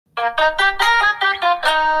Classic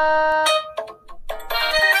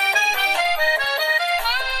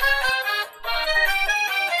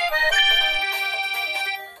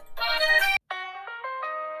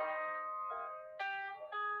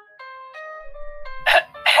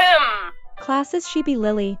Chibi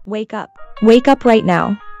Lily, wake up. Wake up right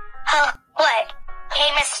now. Huh? What?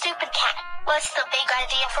 Hey, Miss Stupid Cat. What's the big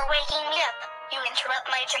idea for waking me up? You interrupt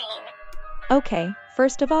my dream. Okay,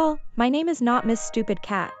 first of all, my name is not Miss Stupid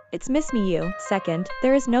Cat, it's Miss Miyuu. Second,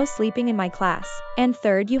 there is no sleeping in my class. And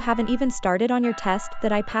third, you haven't even started on your test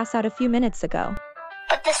that I passed out a few minutes ago.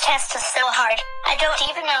 But this test is so hard. I don't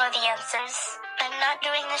even know the answers. I'm not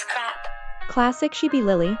doing this crap. Classic Chibi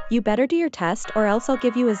Lily, you better do your test or else I'll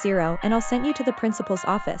give you a 0 and I'll send you to the principal's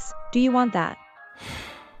office. Do you want that?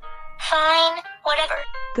 Fine, whatever.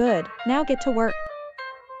 Good, now get to work.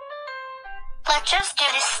 Let's just do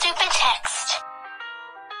this stupid text.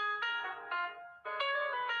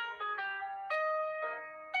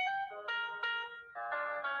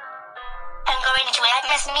 I'm going to add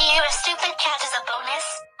Miss Miyuu a Stupid Cat as a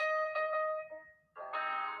bonus.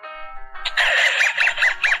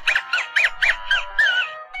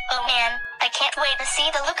 Oh man, I can't wait to see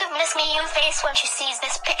the look of Miss Miyuu's face when she sees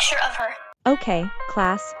this picture of her. Okay,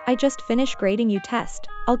 class, I just finished grading you test.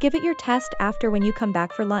 I'll give it your test after when you come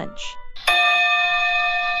back for lunch.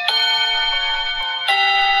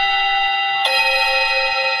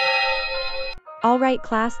 Alright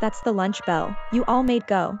class, that's the lunch bell. You all may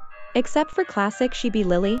go. Except for Classic Chibi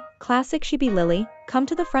Lily. Classic Chibi Lily, come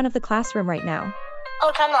to the front of the classroom right now.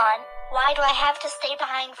 Oh come on, why do I have to stay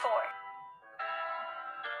behind for?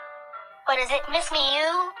 What is it, Miss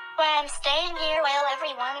Miyuu? Why I'm staying here while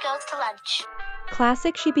everyone goes to lunch.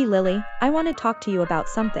 Classic Chibi Lily, I want to talk to you about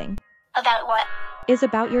something. About what? Is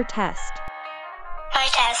about your test. My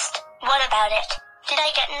test? What about it? Did I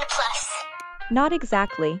get an A+? Not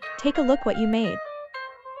exactly. Take a look what you made.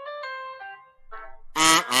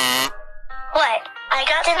 What? I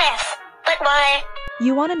got an F. But why?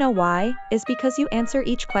 You want to know why? Is because you answer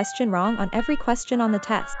each question wrong on every question on the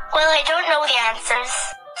test. Well, I don't know the answers,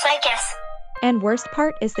 so I guess. And worst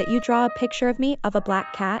part is that you draw a picture of me of a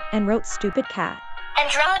black cat and wrote stupid cat. And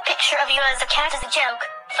draw a picture of you as a cat as a joke.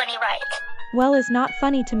 Funny, right? Well, is not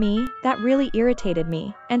funny to me. That really irritated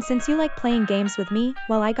me. And since you like playing games with me,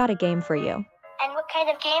 well, I got a game for you. And what kind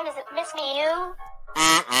of game is it, Miss Miyuu?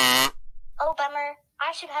 Oh, bummer.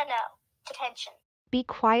 I should have known. Detention. Be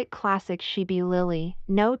quiet, Classic Chibi Lily.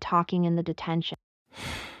 No talking in the detention.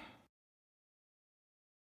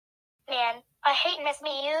 Man, I hate Miss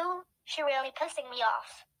Miyuu. She really pissing me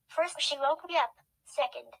off. First, she woke me up.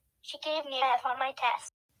 Second, she gave me an F on my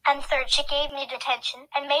test. And third, she gave me detention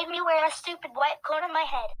and made me wear a stupid white coat on my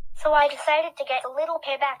head. So I decided to get a little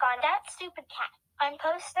payback on that stupid cat. And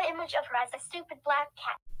post the image of her as a stupid black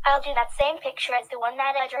cat. I'll do that same picture as the one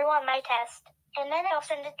that I drew on my test. And then I'll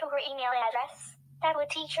send it to her email address. That would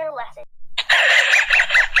teach her a lesson.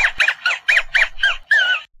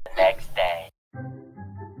 Next day.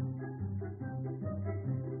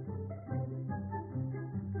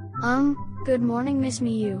 Good morning, Miss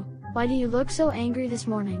Miyuu. Why do you look so angry this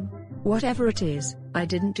morning? Whatever it is, I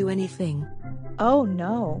didn't do anything. Oh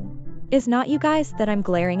no. Is not you guys that I'm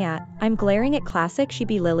glaring at. I'm glaring at Classic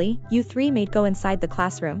Chibi Lily. You three may go inside the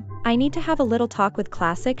classroom. I need to have a little talk with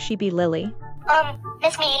Classic Chibi Lily.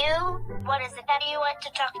 Miss Miyuu, what is it that you want to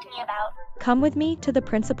talk to me about? Come with me to the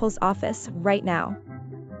principal's office right now.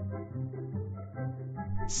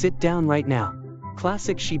 Sit down right now.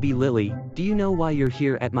 Classic Chibi Lily, do you know why you're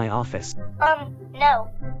here at my office? No.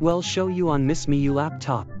 Well, show you on Miss Miyuu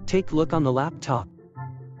laptop. Take a look on the laptop.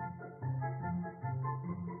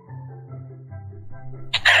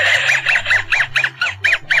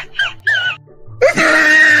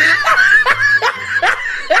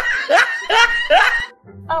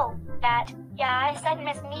 Oh, that. Yeah, I sent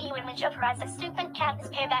Miss Miyuu image of her as a stupid cat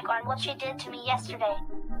as payback on what she did to me yesterday.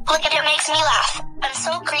 Look at it, makes me laugh. I'm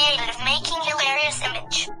so creative making hilarious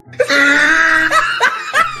image.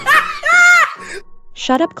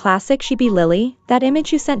 Shut up, Classic Chibi Lily. That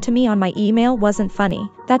image you sent to me on my email wasn't funny.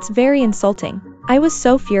 That's very insulting. I was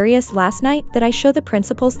so furious last night that I showed the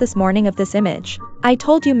principals this morning of this image. I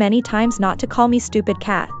told you many times not to call me stupid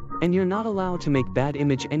cat. And you're not allowed to make bad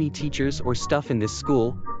image any teachers or stuff in this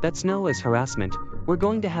school. That's no as harassment. We're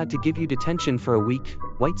going to have to give you detention for a week,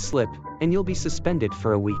 white slip, and you'll be suspended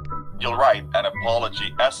for a week. You'll write an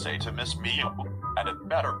apology essay to Miss Miyuu, and it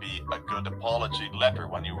better be a good apology letter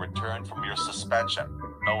when you return from your suspension.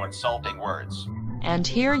 No insulting words. And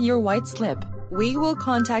here your white slip. We will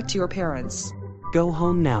contact your parents. Go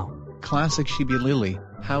home now. Classic Chibi Lily,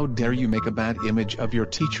 how dare you make a bad image of your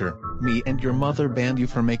teacher? Me and your mother banned you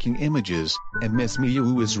for making images, and Miss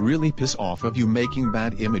Miyuu is really pissed off of you making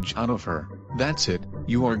bad image out of her. That's it,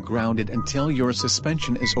 you are grounded until your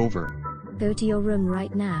suspension is over. Go to your room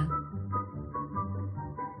right now.